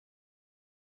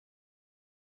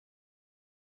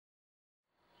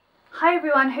Hi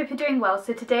everyone, hope you're doing well.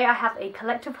 So today I have a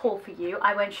collective haul for you.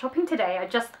 I went shopping today. I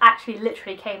just actually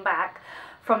literally came back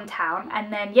from town,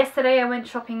 and then yesterday I went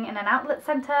shopping in an outlet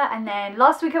centre, and then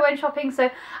last week I went shopping. So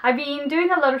I've been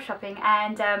doing a lot of shopping,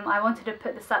 and I wanted to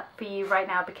put this up for you right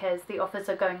now because the offers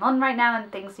are going on right now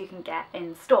and things you can get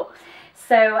in store.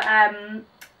 So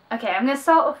okay, I'm going to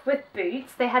start off with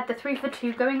boots. They had the 3 for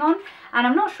 2 going on, and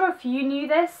I'm not sure if you knew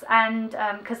this, and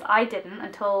because I didn't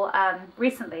until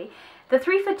recently. The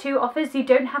 3 for 2 offers, you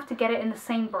don't have to get it in the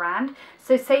same brand.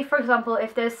 So say for example,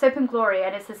 if there's Soap and Glory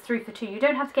and it says 3 for 2, you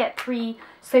don't have to get 3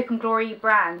 Soap and Glory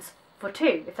brands for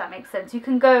 2, if that makes sense. You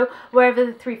can go wherever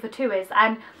the 3 for 2 is,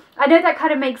 and I know that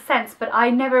kind of makes sense, but I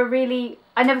never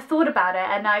thought about it,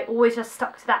 and I always just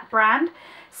stuck to that brand.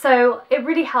 So it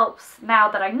really helps now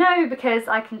that I know, because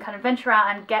I can kind of venture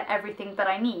out and get everything that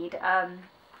I need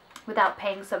without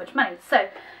paying so much money. So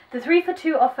the 3 for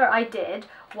 2 offer I did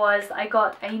was I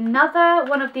got another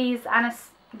one of these Anastasia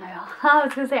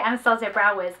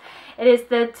Brow Wiz. It is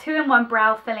the 2-in-1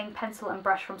 brow filling pencil and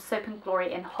brush from Soap and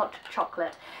Glory in hot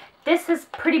chocolate. This is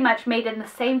pretty much made in the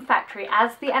same factory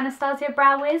as the Anastasia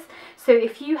Brow Wiz. So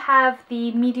if you have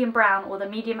the medium brown or the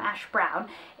medium ash brown,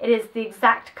 it is the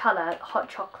exact colour, hot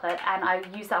chocolate, and I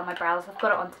use that on my brows. I've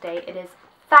got it on today. It is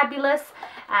fabulous,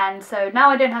 and so now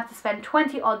I don't have to spend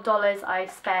 $20 odd. I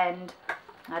spend,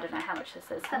 I don't know how much this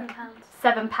is.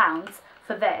 £7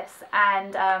 for this,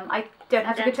 and I don't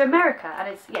have to go to America, and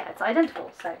it's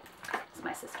identical. So it's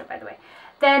my sister, by the way.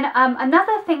 Then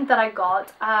another thing that I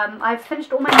got, I've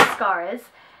finished all my mascaras,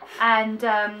 and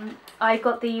I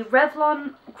got the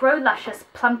Revlon Grow Luscious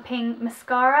Plumping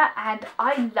Mascara, and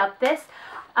I love this.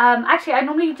 Actually, I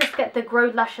normally just get the Grow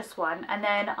Luscious one, and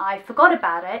then I forgot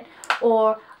about it,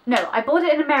 or no, I bought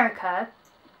it in America,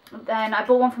 then I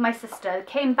bought one for my sister,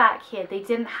 came back here, they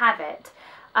didn't have it,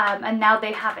 and now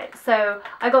they have it. So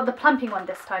I got the plumping one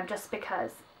this time just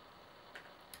because.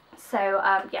 So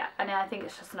yeah, and I think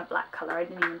it's just in a black colour, I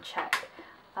didn't even check.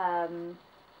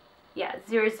 Yeah,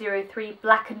 003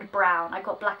 black and brown. I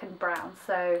got black and brown,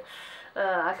 so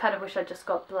I kind of wish I just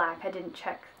got black. I didn't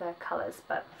check the colours,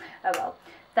 but oh well.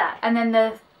 That, and then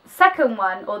the second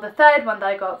one, or the third one that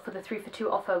I got for the 3 for 2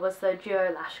 offer was the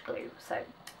Duo Lash Glue. So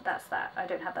that's that. I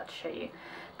don't have that to show you.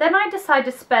 Then I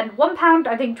decided to spend £1,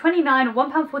 I think 29 or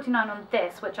 £1.49 on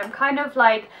this, which I'm kind of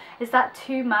like, is that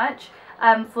too much?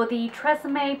 For the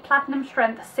Tresemme Platinum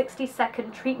Strength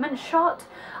 60-second treatment shot.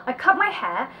 I cut my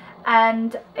hair,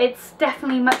 and it's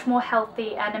definitely much more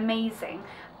healthy and amazing,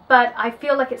 but I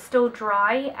feel like it's still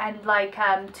dry and like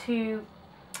too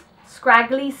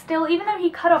scraggly still, even though he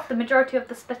cut off the majority of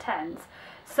the split ends.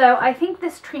 So I think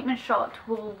this treatment shot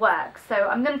will work, so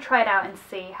I'm going to try it out and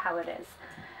see how it is.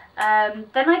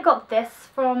 Then I got this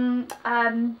from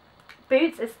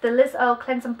Boots. It's the Liz Earle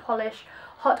Cleanse and Polish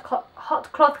Hot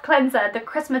Cloth Cleanser, the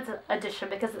Christmas edition,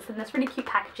 because it's in this really cute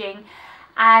packaging.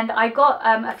 And I got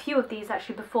a few of these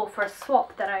actually before for a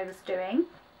swap that I was doing.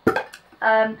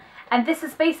 And this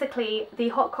is basically the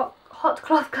hot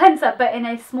cloth cleanser, but in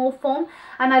a small form,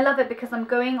 and I love it because I'm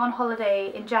going on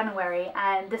holiday in January,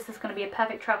 and this is going to be a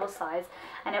perfect travel size,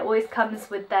 and it always comes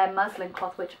with their muslin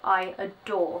cloth, which I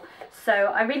adore. So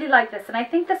I really like this, and I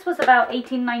think this was about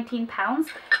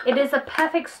 £18–19. It is a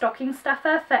perfect stocking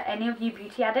stuffer for any of you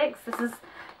beauty addicts. This is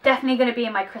definitely going to be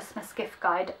in my Christmas gift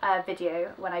guide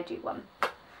video when I do one.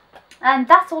 And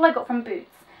that's all I got from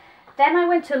Boots. Then I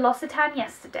went to L'Occitane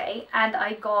yesterday, and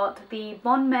I got the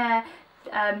Bon Mer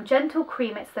Gentle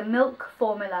Cream. It's the milk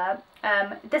formula.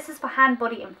 This is for hand,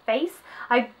 body and face.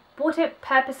 I bought it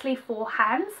purposely for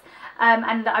hands,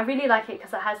 and I really like it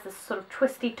because it has this sort of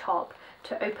twisty top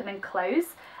to open and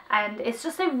close, and it's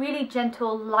just a really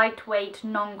gentle, lightweight,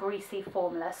 non-greasy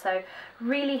formula, so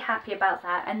really happy about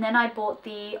that. And then I bought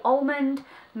the almond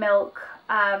milk,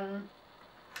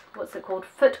 what's it called,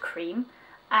 foot cream,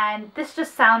 and this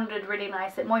just sounded really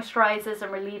nice. It moisturizes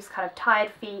and relieves kind of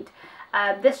tired feet.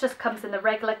 This just comes in the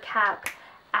regular cap,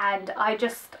 and I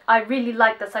really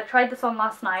like this. I tried this on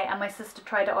last night, and my sister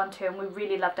tried it on too, and we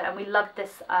really loved it. And we loved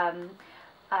this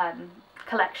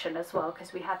collection as well,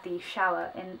 because we have the shower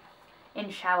in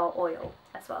shower oil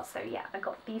as well. So yeah, I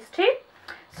got these two.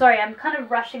 Sorry, I'm kind of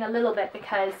rushing a little bit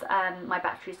because my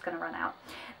battery's going to run out.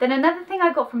 Then another thing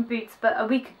I got from Boots but a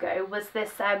week ago was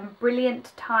this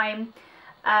Brilliant Time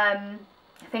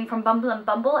thing from Bumble and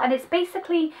Bumble, and it's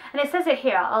basically, and it says it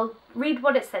here, I'll read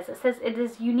what it says. It says it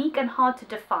is unique and hard to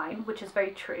define, which is very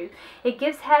true. It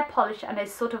gives hair polish and a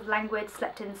sort of languid,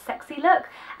 slept-in, sexy look,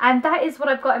 and that is what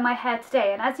I've got in my hair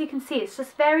today. And as you can see, it's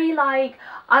just very like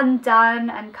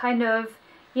undone and kind of,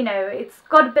 you know, it's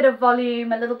got a bit of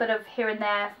volume, a little bit of here and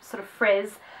there sort of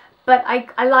frizz, but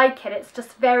I like it. It's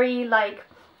just very like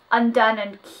undone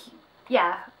and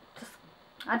yeah, just,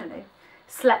 I don't know,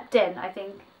 slept in. I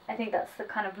think that's the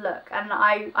kind of look, and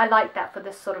I like that for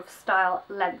this sort of style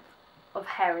length of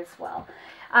hair as well.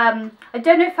 I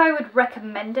don't know if I would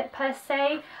recommend it per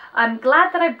se. I'm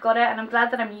glad that I've got it, and I'm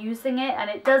glad that I'm using it, and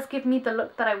it does give me the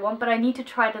look that I want, but I need to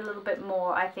try it a little bit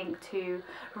more, I think, to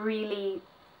really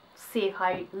see if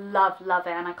I love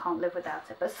it, and I can't live without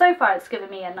it. But so far it's given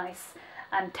me a nice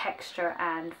texture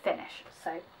and finish,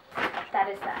 so that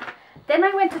is that. Then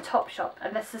I went to Topshop,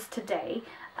 and this is today,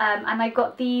 and I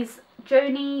got these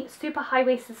Joni super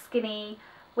high-waisted skinny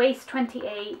waist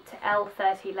 28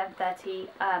 L30 length 30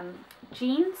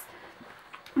 jeans.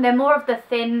 They're more of the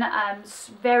thin,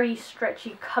 very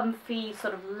stretchy, comfy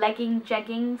sort of legging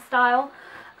jegging style,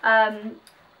 and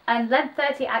length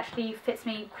 30 actually fits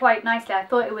me quite nicely. I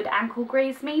thought it would ankle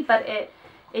graze me, but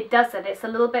it doesn't. It's a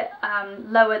little bit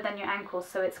lower than your ankles,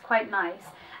 so it's quite nice.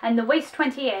 And the waist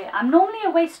 28, I'm normally a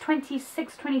waist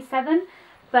 26, 27,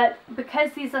 but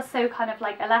because these are so kind of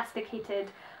like elasticated,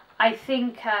 I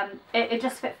think it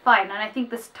just fit fine. And I think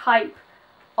this type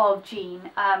of jean,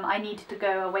 I needed to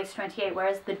go a waist 28,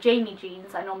 whereas the Jamie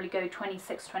jeans, I normally go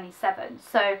 26, 27.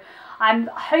 So I'm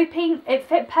hoping it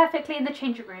fit perfectly in the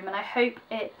changing room, and I hope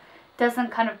it doesn't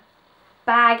kind of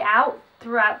bag out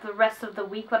throughout the rest of the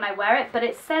week when I wear it. But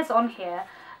it says on here,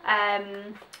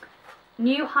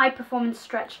 new high performance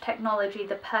stretch technology,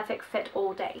 the perfect fit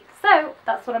all day. So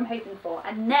that's what I'm hoping for.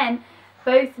 And then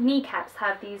both kneecaps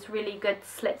have these really good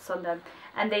slits on them,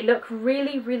 and they look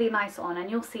really, really nice on,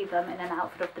 and you'll see them in an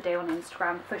outfit of the day on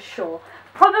Instagram for sure.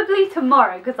 Probably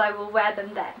tomorrow, because I will wear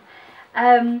them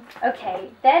then. Okay,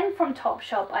 then from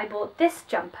Topshop I bought this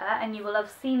jumper, and you will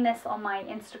have seen this on my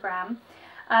Instagram.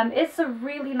 It's a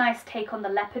really nice take on the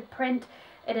leopard print.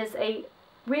 It is a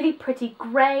really pretty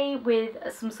grey with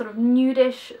some sort of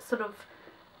nudish sort of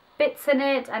bits in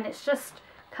it, and it's just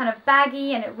kind of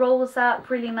baggy, and it rolls up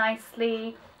really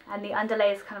nicely, and the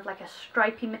underlay is kind of like a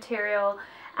stripy material,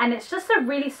 and it's just a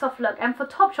really soft look. And for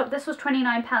Topshop this was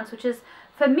 £29, which is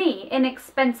for me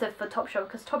inexpensive for Topshop,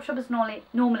 because Topshop is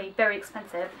normally very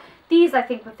expensive. These I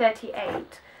think were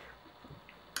 38.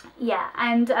 Yeah,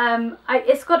 and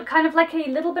it's got kind of like a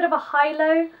little bit of a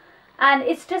high-low, and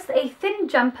it's just a thin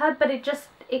jumper, but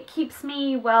it keeps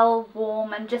me well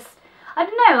warm, and just, I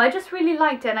don't know, I just really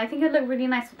liked it, and I think it looked really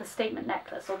nice with the statement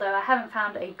necklace, although I haven't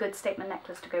found a good statement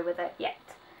necklace to go with it yet.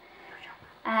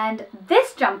 And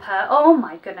this jumper, oh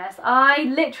my goodness, I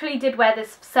literally did wear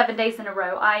this 7 days in a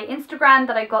row. I Instagrammed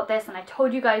that I got this, and I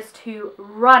told you guys to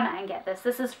run and get this.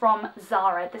 This is from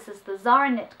Zara. This is the Zara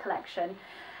knit collection,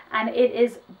 and it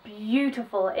is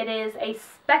beautiful. It is a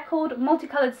speckled,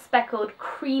 multicolored speckled,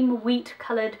 cream wheat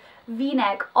colored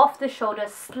v-neck, off the shoulder,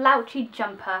 slouchy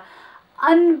jumper.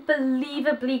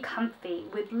 Unbelievably comfy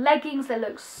with leggings that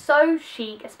look so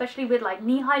chic, especially with like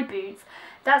knee-high boots.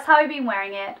 That's how I've been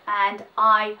wearing it, and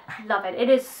I love it. It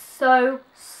is so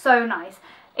nice.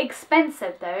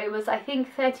 Expensive though. It was I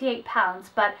think £38,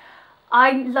 but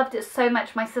I loved it so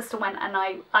much. My sister went, and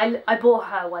I bought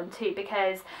her one too,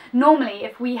 because normally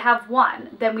if we have one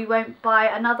then we won't buy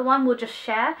another one, we'll just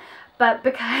share. But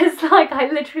because like I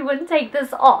literally wouldn't take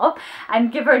this off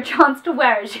and give her a chance to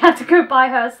wear it, she had to go buy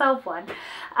herself one.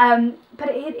 But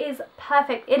it is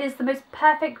perfect. It is the most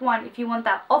perfect one if you want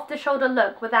that off the shoulder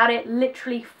look without it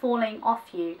literally falling off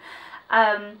you.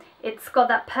 It's got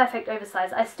that perfect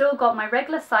oversize. I still got my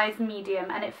regular size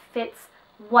medium, and it fits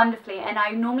wonderfully. And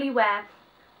I normally wear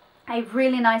a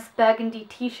really nice burgundy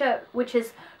t-shirt, which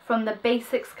is from the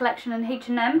Basics collection in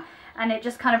H&M. And it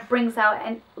just kind of brings out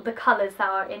the colours that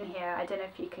are in here. I don't know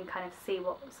if you can kind of see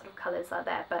what sort of colours are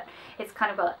there, but it's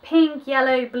kind of got pink,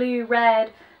 yellow, blue,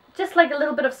 red, just like a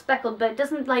little bit of speckled, but it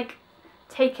doesn't like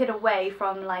take it away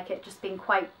from like it just being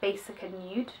quite basic and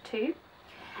nude too.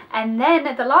 And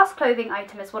then the last clothing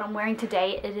item is what I'm wearing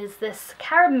today. It is this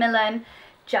Millen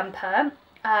jumper.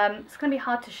 It's going to be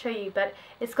hard to show you, but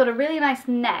it's got a really nice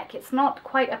neck. It's not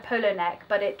quite a polo neck,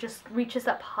 but it just reaches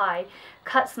up high,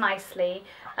 cuts nicely,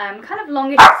 kind of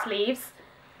longish sleeves,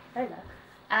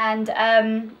 and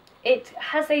it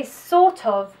has a sort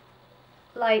of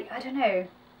like, I don't know,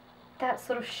 that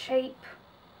sort of shape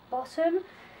bottom,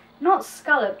 not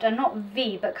scalloped and not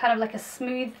V, but kind of like a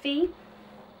smooth V,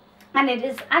 and it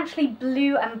is actually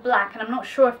blue and black, and I'm not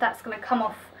sure if that's going to come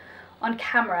off on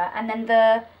camera. And then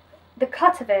the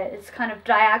cut of it is kind of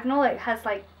diagonal. It has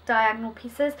like diagonal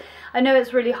pieces. I know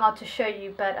it's really hard to show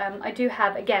you, but I do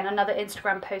have, again, another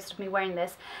Instagram post of me wearing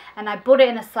this, and I bought it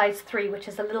in a size 3, which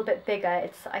is a little bit bigger.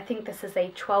 I think this is a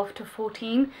 12 to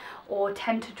 14 or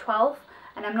 10 to 12,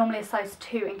 and I'm normally a size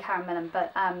 2 in Millen,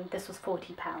 but this was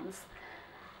 £40.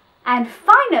 And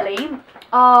finally,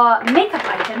 our makeup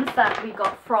items that we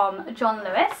got from John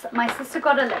Lewis. My sister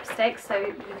got a lipstick, so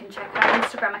you can check her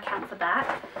Instagram account for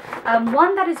that.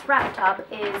 One that is wrapped up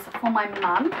is for my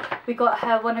mum. We got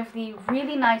her one of the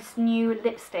really nice new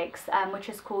lipsticks, which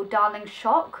is called Darling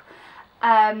Shock.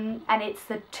 And it's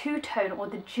the two-tone or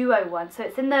the duo one, so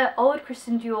it's in the old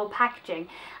Christian Dior packaging,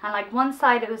 and like one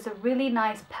side it was a really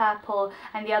nice purple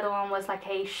and the other one was like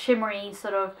a shimmery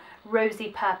sort of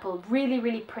rosy purple.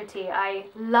 Really pretty. I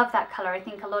love that color. I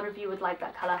think a lot of you would like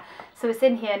that color. So it's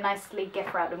in here nicely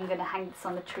gift wrapped. I'm going to hang this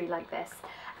on the tree like this.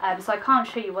 So I can't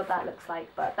show you what that looks like,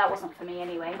 but that wasn't for me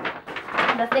anyway.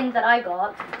 The thing that I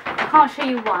got, I can't show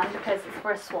you one because it's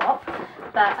for a swap,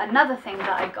 but another thing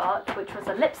that I got, which was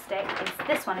a lipstick, is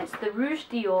this one. It's the Rouge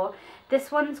Dior.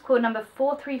 This one's called number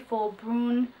 434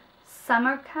 Brune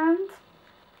Samarkand.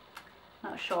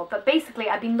 Not sure, but basically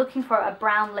I've been looking for a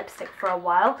brown lipstick for a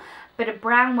while, but a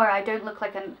brown where I don't look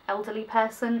like an elderly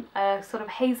person, a sort of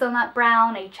hazelnut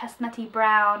brown, a chestnutty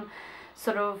brown,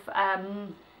 sort of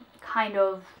kind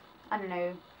of, I don't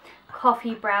know,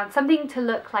 coffee brown, something to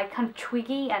look like kind of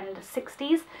twiggy and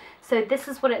 60s. So this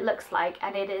is what it looks like,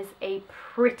 and it is a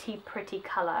pretty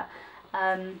color.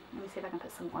 Let me see if I can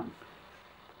put some on.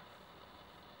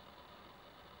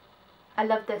 I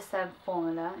love this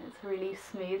formula. It's really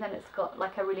smooth and it's got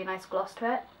like a really nice gloss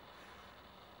to it.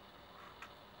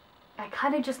 I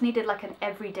kind of just needed like an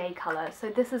everyday colour, so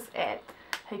this is it.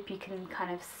 Hope you can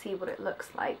kind of see what it looks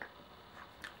like.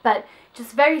 But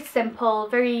just very simple,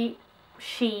 very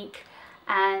chic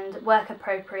and work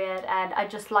appropriate, and I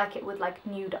just like it with like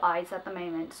nude eyes at the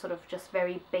moment, sort of just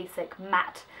very basic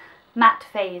matte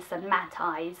face and matte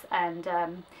eyes,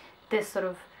 and this sort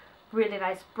of really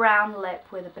nice brown lip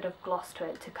with a bit of gloss to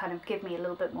it to kind of give me a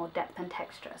little bit more depth and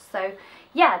texture. So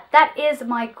yeah, that is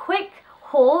my quick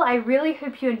haul. I really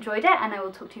hope you enjoyed it, and I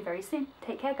will talk to you very soon.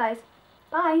 Take care, guys.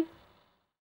 Bye.